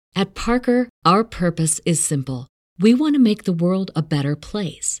At Parker, our purpose is simple. We want to make the world a better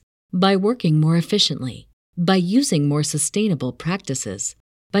place by working more efficiently, by using more sustainable practices,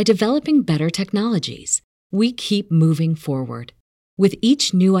 by developing better technologies. We keep moving forward. With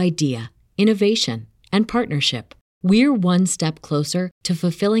each new idea, innovation, and partnership, we're one step closer to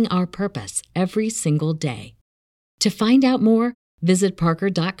fulfilling our purpose every single day. To find out more, visit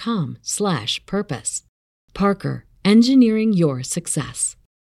parker.com/purpose. Parker, engineering your success.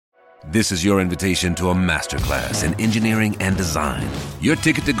 This is your invitation to a masterclass in engineering and design. Your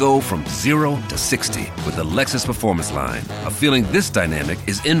ticket to go from 0 to 60 with the Lexus Performance Line. A feeling this dynamic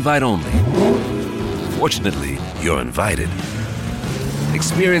is invite only. Fortunately, you're invited.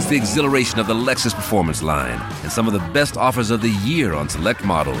 Experience the exhilaration of the Lexus Performance Line and some of the best offers of the year on select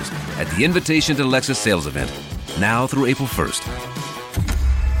models at the Invitation to Lexus sales event, now through April 1st.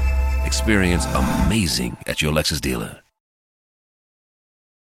 Experience amazing at your Lexus dealer.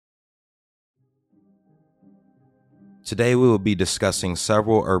 Today we will be discussing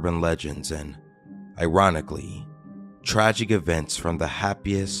several urban legends and, ironically, tragic events from the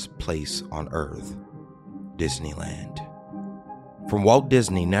happiest place on earth, Disneyland. From Walt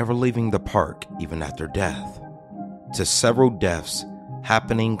Disney never leaving the park even after death, to several deaths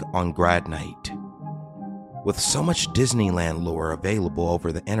happening on grad night. With so much Disneyland lore available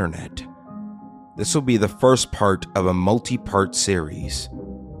over the internet, this will be the first part of a multi-part series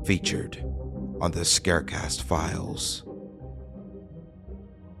featured on the Scarecast files.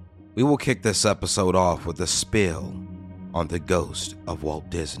 We will kick this episode off with a spiel on the ghost of Walt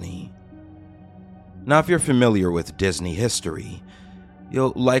Disney. Now, if you're familiar with Disney history,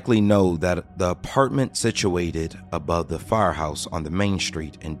 you'll likely know that the apartment situated above the firehouse on the main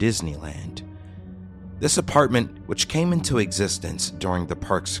street in Disneyland. This apartment, which came into existence during the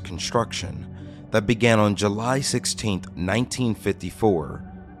park's construction that began on July 16, 1954,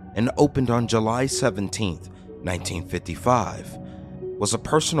 and opened on July 17, 1955, was a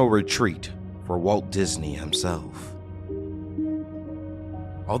personal retreat for Walt Disney himself.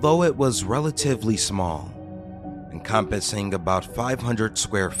 Although it was relatively small, encompassing about 500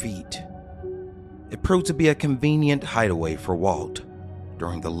 square feet, it proved to be a convenient hideaway for Walt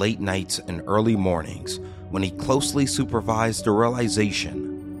during the late nights and early mornings when he closely supervised the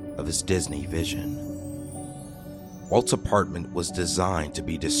realization of his Disney vision. Walt's apartment was designed to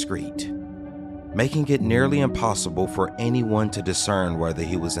be discreet, making it nearly impossible for anyone to discern whether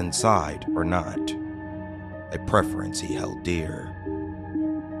he was inside or not, a preference he held dear.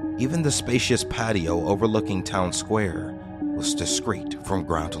 Even the spacious patio overlooking Town Square was discreet from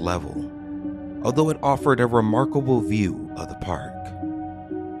ground level, although it offered a remarkable view of the park.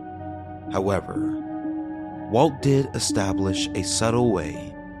 However, Walt did establish a subtle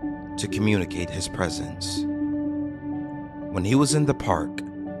way to communicate his presence. When he was in the park,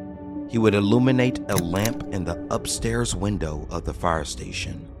 he would illuminate a lamp in the upstairs window of the fire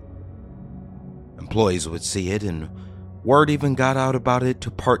station. Employees would see it, and word even got out about it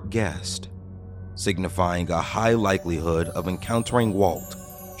to park guests, signifying a high likelihood of encountering Walt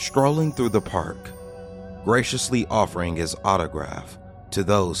strolling through the park, graciously offering his autograph to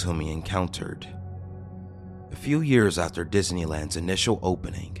those whom he encountered. A few years after Disneyland's initial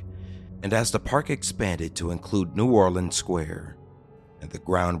opening, and as the park expanded to include New Orleans Square and the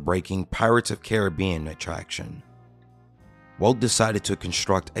groundbreaking Pirates of the Caribbean attraction, Walt decided to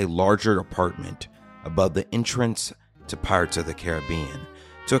construct a larger apartment above the entrance to Pirates of the Caribbean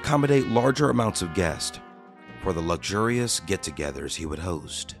to accommodate larger amounts of guests for the luxurious get-togethers he would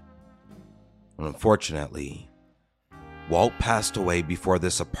host. Unfortunately, Walt passed away before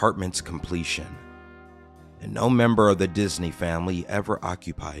this apartment's completion, and no member of the Disney family ever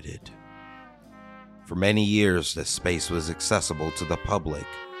occupied it. For many years, this space was accessible to the public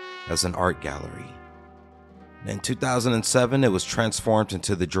as an art gallery. In 2007, it was transformed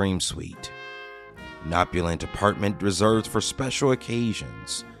into the Dream Suite, an opulent apartment reserved for special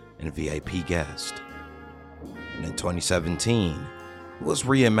occasions and VIP guests. And in 2017, it was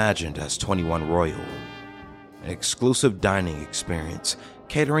reimagined as 21 Royal, an exclusive dining experience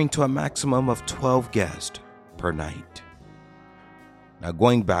catering to a maximum of 12 guests per night. Now,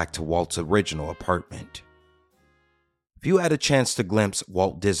 going back to Walt's original apartment. If you had a chance to glimpse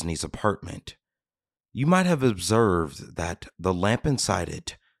Walt Disney's apartment, you might have observed that the lamp inside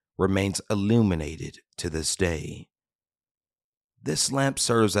it remains illuminated to this day. This lamp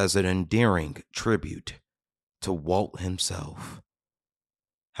serves as an endearing tribute to Walt himself.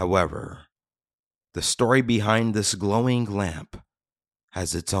 However, the story behind this glowing lamp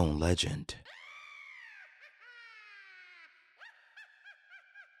has its own legend.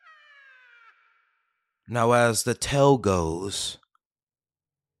 Now, as the tale goes,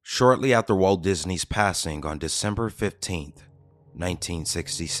 shortly after Walt Disney's passing on December 15th,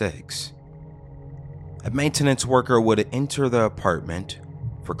 1966. A maintenance worker would enter the apartment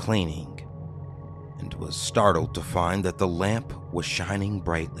for cleaning and was startled to find that the lamp was shining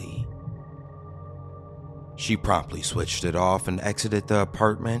brightly. She promptly switched it off and exited the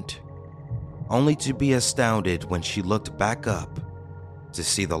apartment, only to be astounded when she looked back up to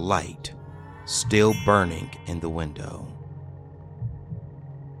see the light still burning in the window.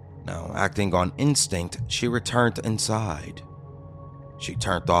 Now, acting on instinct, she returned inside. She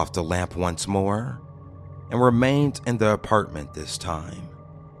turned off the lamp once more and remained in the apartment this time.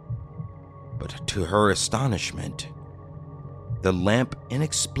 But to her astonishment, the lamp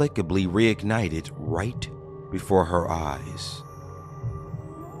inexplicably reignited right before her eyes.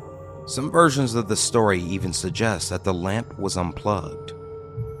 Some versions of the story even suggest that the lamp was unplugged,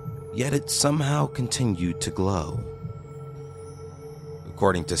 yet it somehow continued to glow.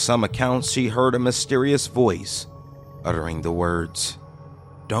 According to some accounts, she heard a mysterious voice uttering the words,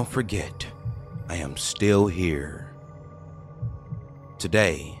 "Don't forget, I am still here."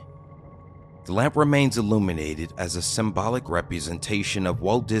 Today, the lamp remains illuminated as a symbolic representation of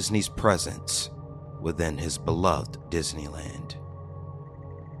Walt Disney's presence within his beloved Disneyland.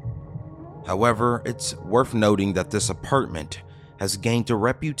 However, it's worth noting that this apartment has gained a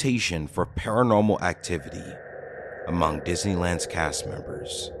reputation for paranormal activity among Disneyland's cast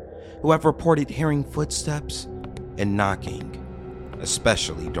members, who have reported hearing footsteps and knocking,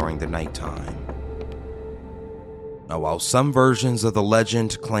 especially during the nighttime. Now, while some versions of the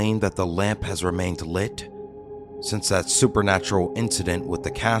legend claim that the lamp has remained lit since that supernatural incident with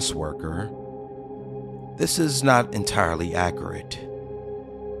the cast worker, this is not entirely accurate.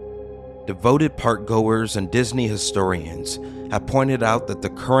 Devoted park-goers and Disney historians have pointed out that the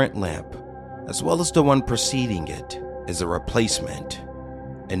current lamp, as well as the one preceding it, is a replacement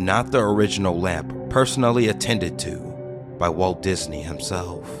and not the original lamp personally attended to by Walt Disney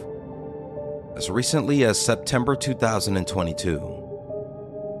himself. As recently as September 2022,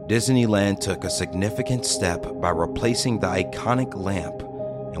 Disneyland took a significant step by replacing the iconic lamp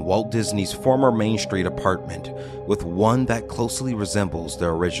in Walt Disney's former Main Street apartment with one that closely resembles the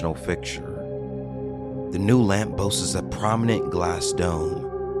original fixture. The new lamp boasts a prominent glass dome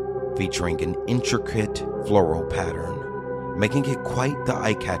featuring an intricate floral pattern, making it quite the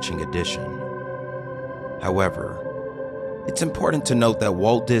eye-catching addition. However, it's important to note that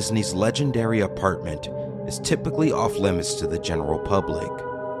Walt Disney's legendary apartment is typically off-limits to the general public,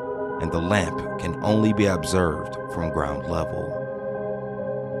 and the lamp can only be observed from ground level.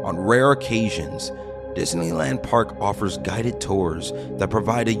 On rare occasions, Disneyland Park offers guided tours that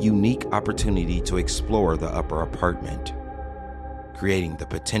provide a unique opportunity to explore the upper apartment, creating the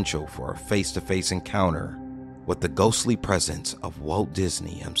potential for a face-to-face encounter with the ghostly presence of Walt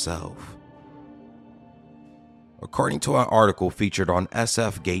Disney himself. According to an article featured on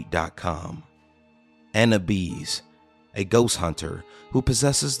sfgate.com, Anna Bees, a ghost hunter who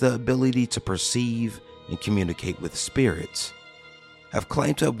possesses the ability to perceive and communicate with spirits, have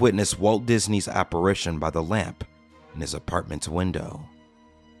claimed to have witnessed Walt Disney's apparition by the lamp in his apartment's window.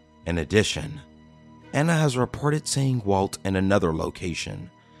 In addition, Anna has reported seeing Walt in another location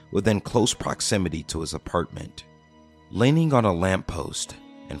within close proximity to his apartment, leaning on a lamppost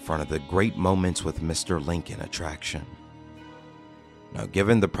in front of the Great Moments with Mr. Lincoln attraction. Now,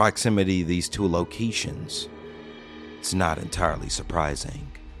 given the proximity of these two locations, it's not entirely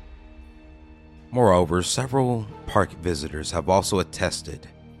surprising. Moreover, several park visitors have also attested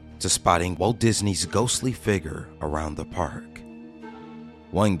to spotting Walt Disney's ghostly figure around the park.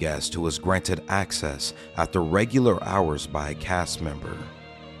 One guest who was granted access after regular hours by a cast member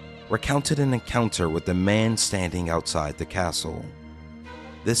recounted an encounter with a man standing outside the castle.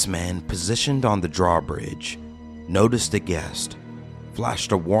 This man, positioned on the drawbridge, noticed the guest,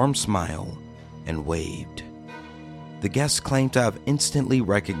 flashed a warm smile, and waved. The guest claimed to have instantly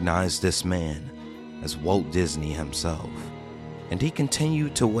recognized this man as Walt Disney himself, and he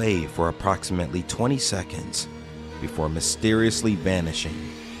continued to wave for approximately 20 seconds before mysteriously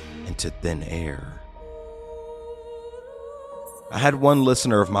vanishing into thin air. I had one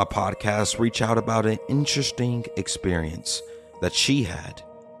listener of my podcast reach out about an interesting experience that she had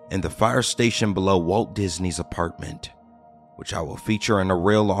in the fire station below Walt Disney's apartment, which I will feature in a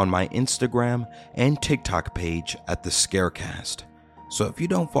reel on my Instagram and TikTok page at the Scarecast. So if you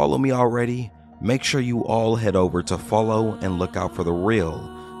don't follow me already, make sure you all head over to follow and look out for the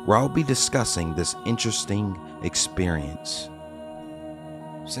reel where I'll be discussing this interesting experience.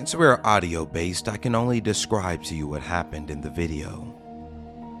 Since we're audio based, I can only describe to you what happened in the video.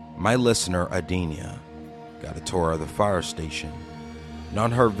 My listener, Adenia, got a tour of the fire station And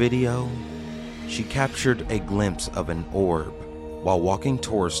on her video, she captured a glimpse of an orb while walking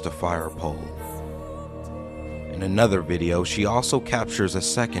towards the fire pole. In another video, she also captures a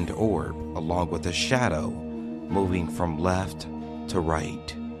second orb along with a shadow moving from left to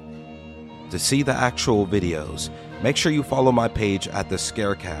right. To see the actual videos, make sure you follow my page at the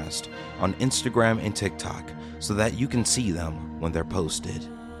Scarecast on Instagram and TikTok so that you can see them when they're posted.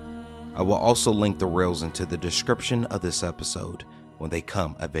 I will also link the reels into the description of this episode when they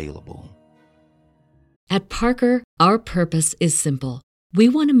come available. At Parker, our purpose is simple. We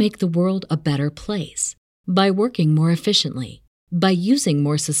want to make the world a better place by working more efficiently, by using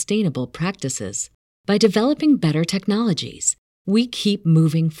more sustainable practices, by developing better technologies. We keep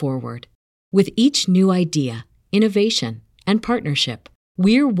moving forward. With each new idea, innovation, and partnership,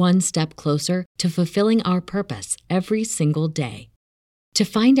 we're one step closer to fulfilling our purpose every single day. To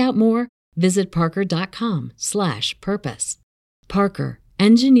find out more, visit parker.com/purpose. Parker,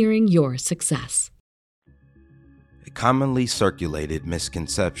 engineering your success. A commonly circulated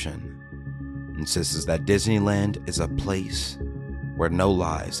misconception insists that Disneyland is a place where no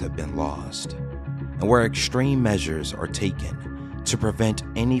lives have been lost and where extreme measures are taken to prevent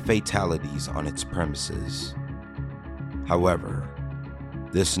any fatalities on its premises. However,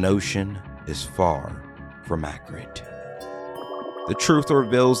 this notion is far from accurate. The truth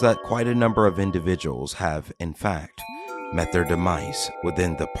reveals that quite a number of individuals have, in fact, met their demise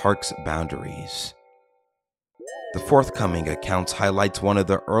within the park's boundaries. The forthcoming accounts highlights one of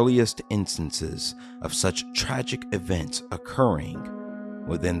the earliest instances of such tragic events occurring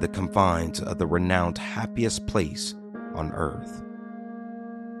within the confines of the renowned happiest place on Earth.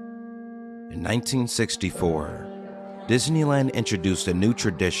 In 1964, Disneyland introduced a new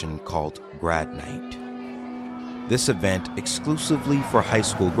tradition called Grad Night. This event, exclusively for high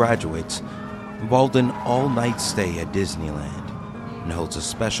school graduates, involved an all-night stay at Disneyland and holds a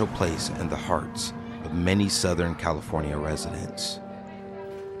special place in the hearts of many Southern California residents.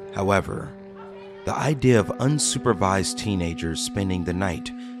 However, the idea of unsupervised teenagers spending the night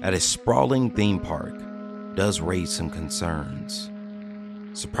at a sprawling theme park does raise some concerns.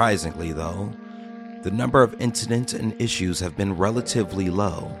 Surprisingly, though, the number of incidents and issues have been relatively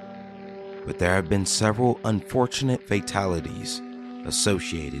low, but there have been several unfortunate fatalities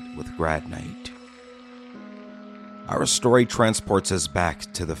associated with Grad Night. Our story transports us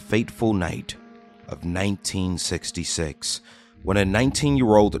back to the fateful night of 1966, when a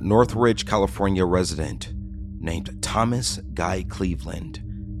 19-year-old Northridge, California resident named Thomas Guy Cleveland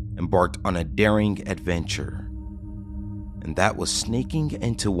embarked on a daring adventure, and that was sneaking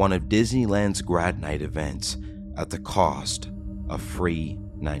into one of Disneyland's Grad Night events at the cost of free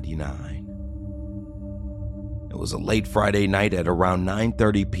 $99. It was a late Friday night at around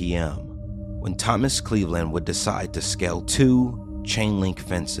 9:30 p.m. when Thomas Cleveland would decide to scale two chain-link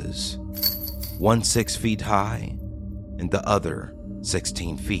fences, one 6 feet high and the other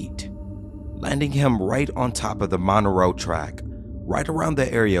 16 feet, landing him right on top of the monorail track, right around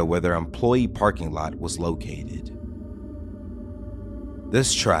the area where their employee parking lot was located.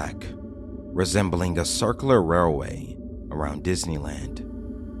 This track, resembling a circular railway around Disneyland,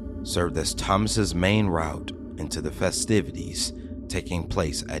 served as Thomas's main route into the festivities taking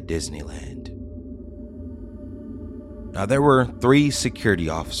place at Disneyland. Now, there were 3 security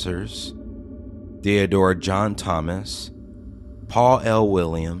officers, Theodore John Thomas, Paul L.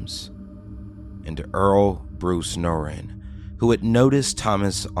 Williams, and Earl Bruce Noren, who had noticed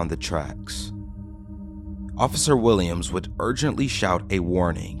Thomas on the tracks. Officer Williams would urgently shout a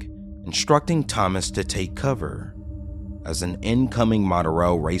warning, instructing Thomas to take cover, as an incoming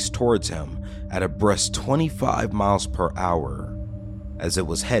monorail raced towards him at a brisk 25 miles per hour as it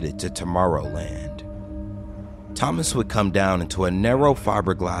was headed to Tomorrowland. Thomas would come down into a narrow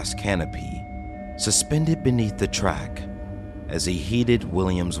fiberglass canopy suspended beneath the track as he heeded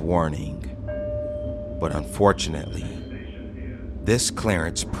Williams' warning. But unfortunately, this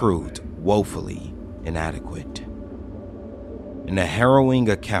clearance proved woefully inadequate. In a harrowing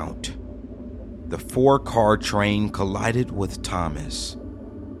account, the 4-car train collided with Thomas,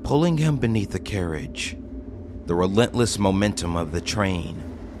 pulling him beneath the carriage, the relentless momentum of the train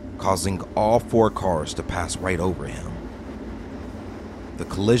causing all 4 cars to pass right over him. The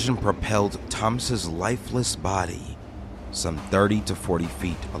collision propelled Thomas's lifeless body some 30 to 40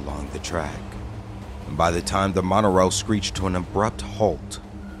 feet along the track, and by the time the monorail screeched to an abrupt halt,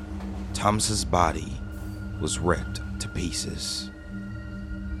 Thomas's body was ripped to pieces.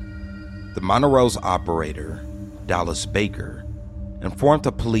 The monorail's operator, Dallas Baker, informed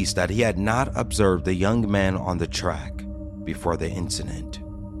the police that he had not observed the young man on the track before the incident.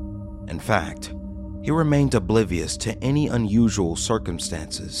 In fact, He remained oblivious to any unusual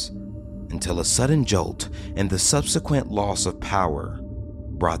circumstances until a sudden jolt and the subsequent loss of power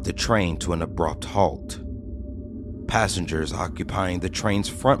brought the train to an abrupt halt. Passengers occupying the train's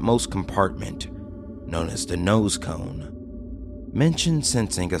frontmost compartment, known as the nose cone, mentioned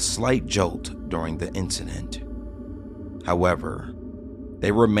sensing a slight jolt during the incident. However,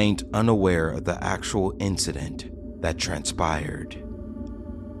 they remained unaware of the actual incident that transpired.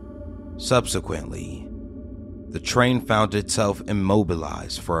 Subsequently, the train found itself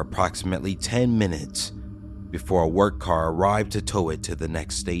immobilized for approximately 10 minutes before a work car arrived to tow it to the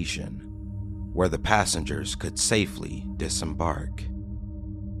next station, where the passengers could safely disembark.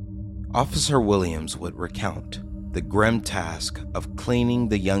 Officer Williams would recount the grim task of cleaning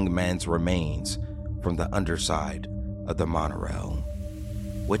the young man's remains from the underside of the monorail,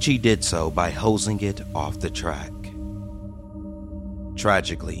 which he did so by hosing it off the track.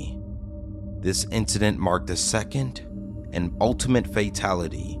 Tragically, this incident marked the second and ultimate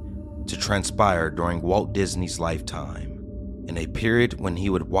fatality to transpire during Walt Disney's lifetime, in a period when he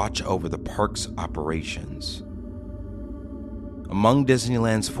would watch over the park's operations. Among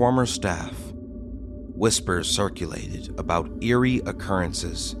Disneyland's former staff, whispers circulated about eerie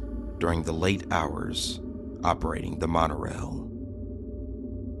occurrences during the late hours operating the monorail.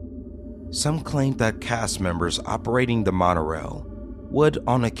 Some claimed that cast members operating the monorail would,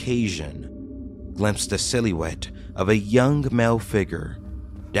 on occasion, glimpse the silhouette of a young male figure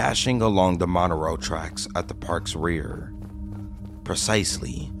dashing along the monorail tracks at the park's rear,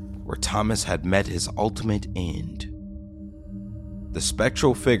 precisely where Thomas had met his ultimate end. The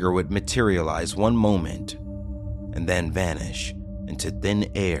spectral figure would materialize one moment and then vanish into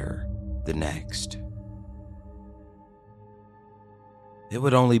thin air the next. It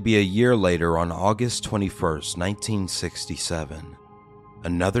would only be a year later, on August 21st, 1967,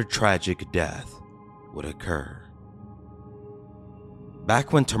 another tragic death would occur.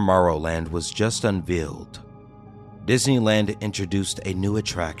 Back when Tomorrowland was just unveiled, Disneyland introduced a new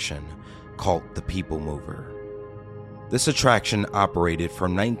attraction called the People Mover. This attraction operated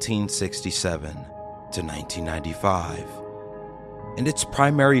from 1967 to 1995, and its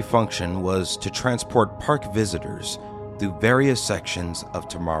primary function was to transport park visitors through various sections of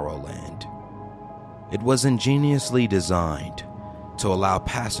Tomorrowland. It was ingeniously designed to allow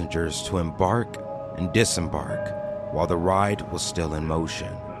passengers to embark and disembark while the ride was still in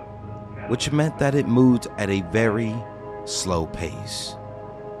motion, which meant that it moved at a very slow pace.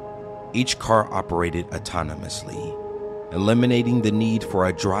 Each car operated autonomously, eliminating the need for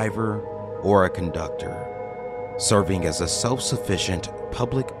a driver or a conductor, serving as a self-sufficient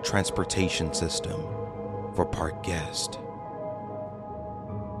public transportation system for park guests.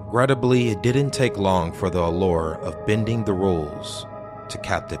 Regrettably, it didn't take long for the allure of bending the rules to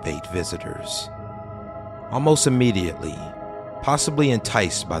captivate visitors. Almost immediately, possibly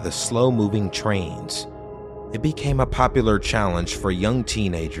enticed by the slow-moving trains, it became a popular challenge for young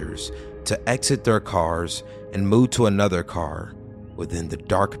teenagers to exit their cars and move to another car within the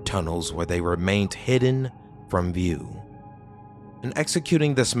dark tunnels where they remained hidden from view. And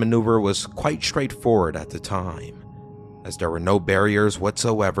executing this maneuver was quite straightforward at the time, as there were no barriers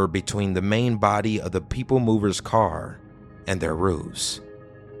whatsoever between the main body of the People Mover's car and their roofs.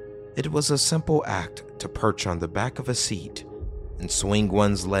 It was a simple act to perch on the back of a seat and swing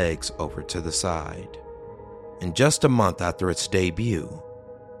one's legs over to the side. And just a month after its debut,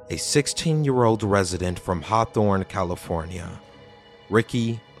 a 16-year-old resident from Hawthorne, California,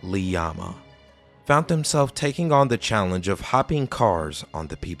 Ricky Liyama, found himself taking on the challenge of hopping cars on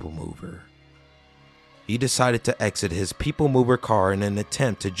the People Mover. He decided to exit his People Mover car in an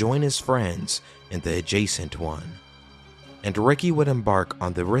attempt to join his friends in the adjacent one, and Ricky would embark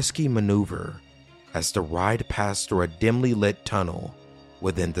on the risky maneuver as the ride passed through a dimly lit tunnel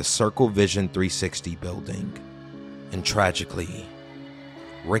within the Circle Vision 360 building. And tragically,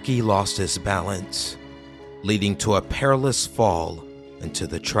 Ricky lost his balance, leading to a perilous fall into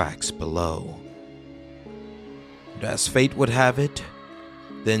the tracks below. And as fate would have it,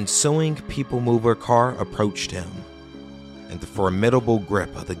 the ensuing People Mover car approached him, and the formidable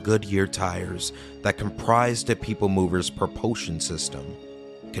grip of the Goodyear tires that comprised the People Mover's propulsion system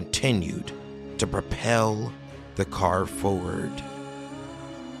continued to propel the car forward.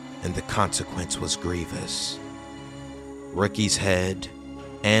 And the consequence was grievous. Ricky's head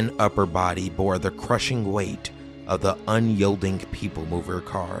and upper body bore the crushing weight of the unyielding People Mover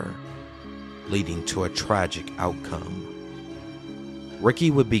car, leading to a tragic outcome. Ricky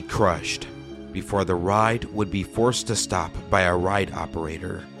would be crushed before the ride would be forced to stop by a ride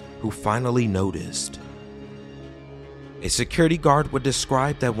operator who finally noticed. A security guard would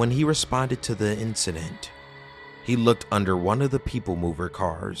describe that when he responded to the incident, he looked under one of the People Mover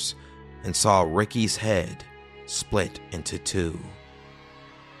cars and saw Ricky's head split into two.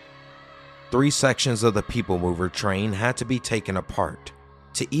 3 sections of the People Mover train had to be taken apart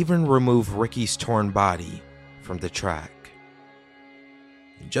to even remove Ricky's torn body from the track.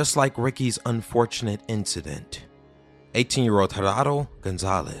 Just like Ricky's unfortunate incident, 18-year-old Gerardo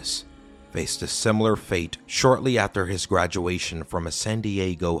Gonzalez faced a similar fate shortly after his graduation from a San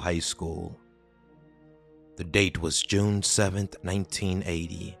Diego high school. The date was June 7th,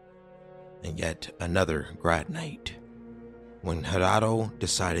 1980, and yet another grad night, when Gerardo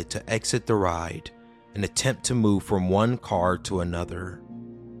decided to exit the ride and attempt to move from one car to another.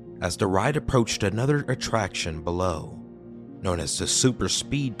 As the ride approached another attraction below, known as the Super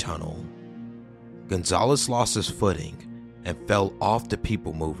Speed Tunnel, Gonzalez lost his footing and fell off the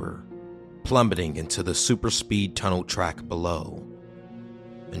People Mover, plummeting into the Super Speed Tunnel track below.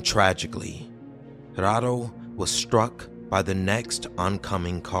 And tragically, Gerardo was struck by the next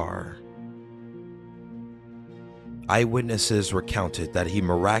oncoming car. Eyewitnesses recounted that he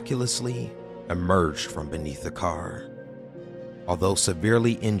miraculously emerged from beneath the car. Although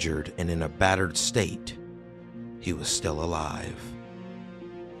severely injured and in a battered state, he was still alive.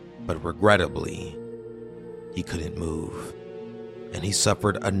 But regrettably, he couldn't move, and he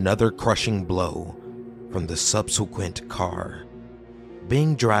suffered another crushing blow from the subsequent car,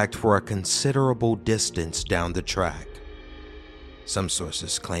 being dragged for a considerable distance down the track. Some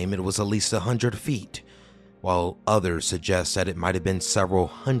sources claim it was at least 100 feet, while others suggest that it might have been several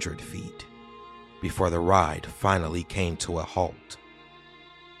hundred feet before the ride finally came to a halt.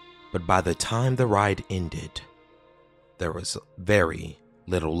 But by the time the ride ended, there was very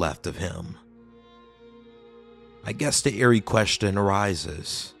little left of him. I guess the eerie question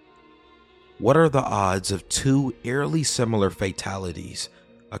arises: what are the odds of 2 eerily similar fatalities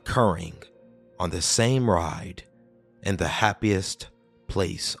occurring on the same ride in the happiest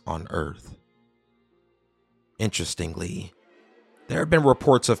place on Earth? Interestingly, there have been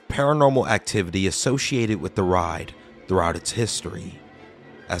reports of paranormal activity associated with the ride throughout its history,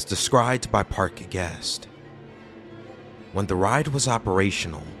 as described by park guests. When the ride was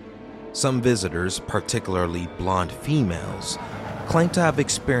operational, some visitors, particularly blonde females, claimed to have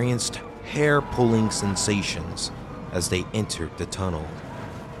experienced hair-pulling sensations as they entered the tunnel.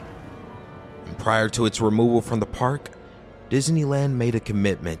 And prior to its removal from the park, Disneyland made a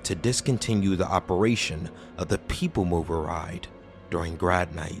commitment to discontinue the operation of the People Mover ride during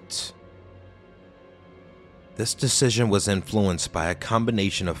grad nights. This decision was influenced by a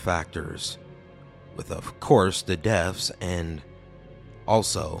combination of factors, with of course the deaths and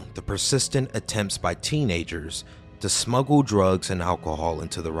also the persistent attempts by teenagers to smuggle drugs and alcohol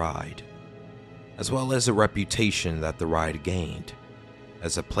into the ride, as well as the reputation that the ride gained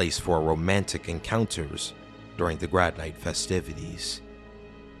as a place for romantic encounters during the grad night festivities.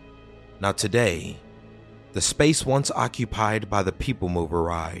 Now today, the space once occupied by the People Mover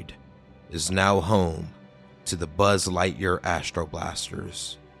ride is now home to the Buzz Lightyear Astro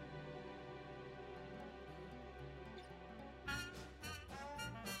Blasters.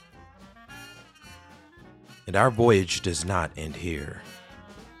 And our voyage does not end here,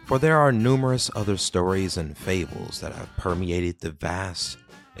 for there are numerous other stories and fables that have permeated the vast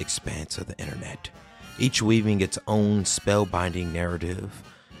expanse of the internet, each weaving its own spellbinding narrative.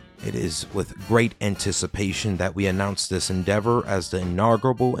 It is with great anticipation that we announce this endeavor as the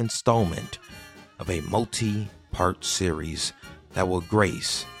inaugural installment of a multi-part series that will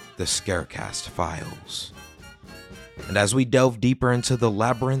grace the Scarecast files. And as we delve deeper into the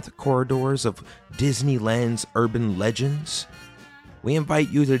labyrinth corridors of Disneyland's urban legends, we invite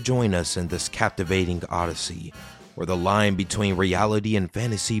you to join us in this captivating odyssey where the line between reality and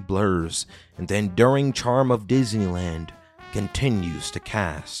fantasy blurs and the enduring charm of Disneyland continues to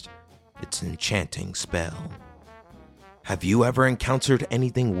cast its enchanting spell. Have you ever encountered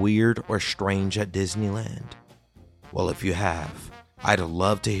anything weird or strange at Disneyland? Well, if you have, I'd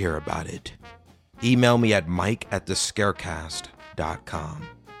love to hear about it. Email me at mike@thescarecast.com.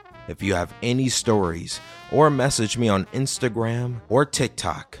 If you have any stories, or message me on Instagram or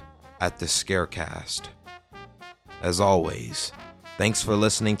TikTok @thescarecast. As always, thanks for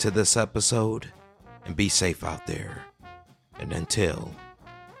listening to this episode, and be safe out there. And until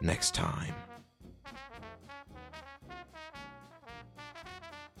next time.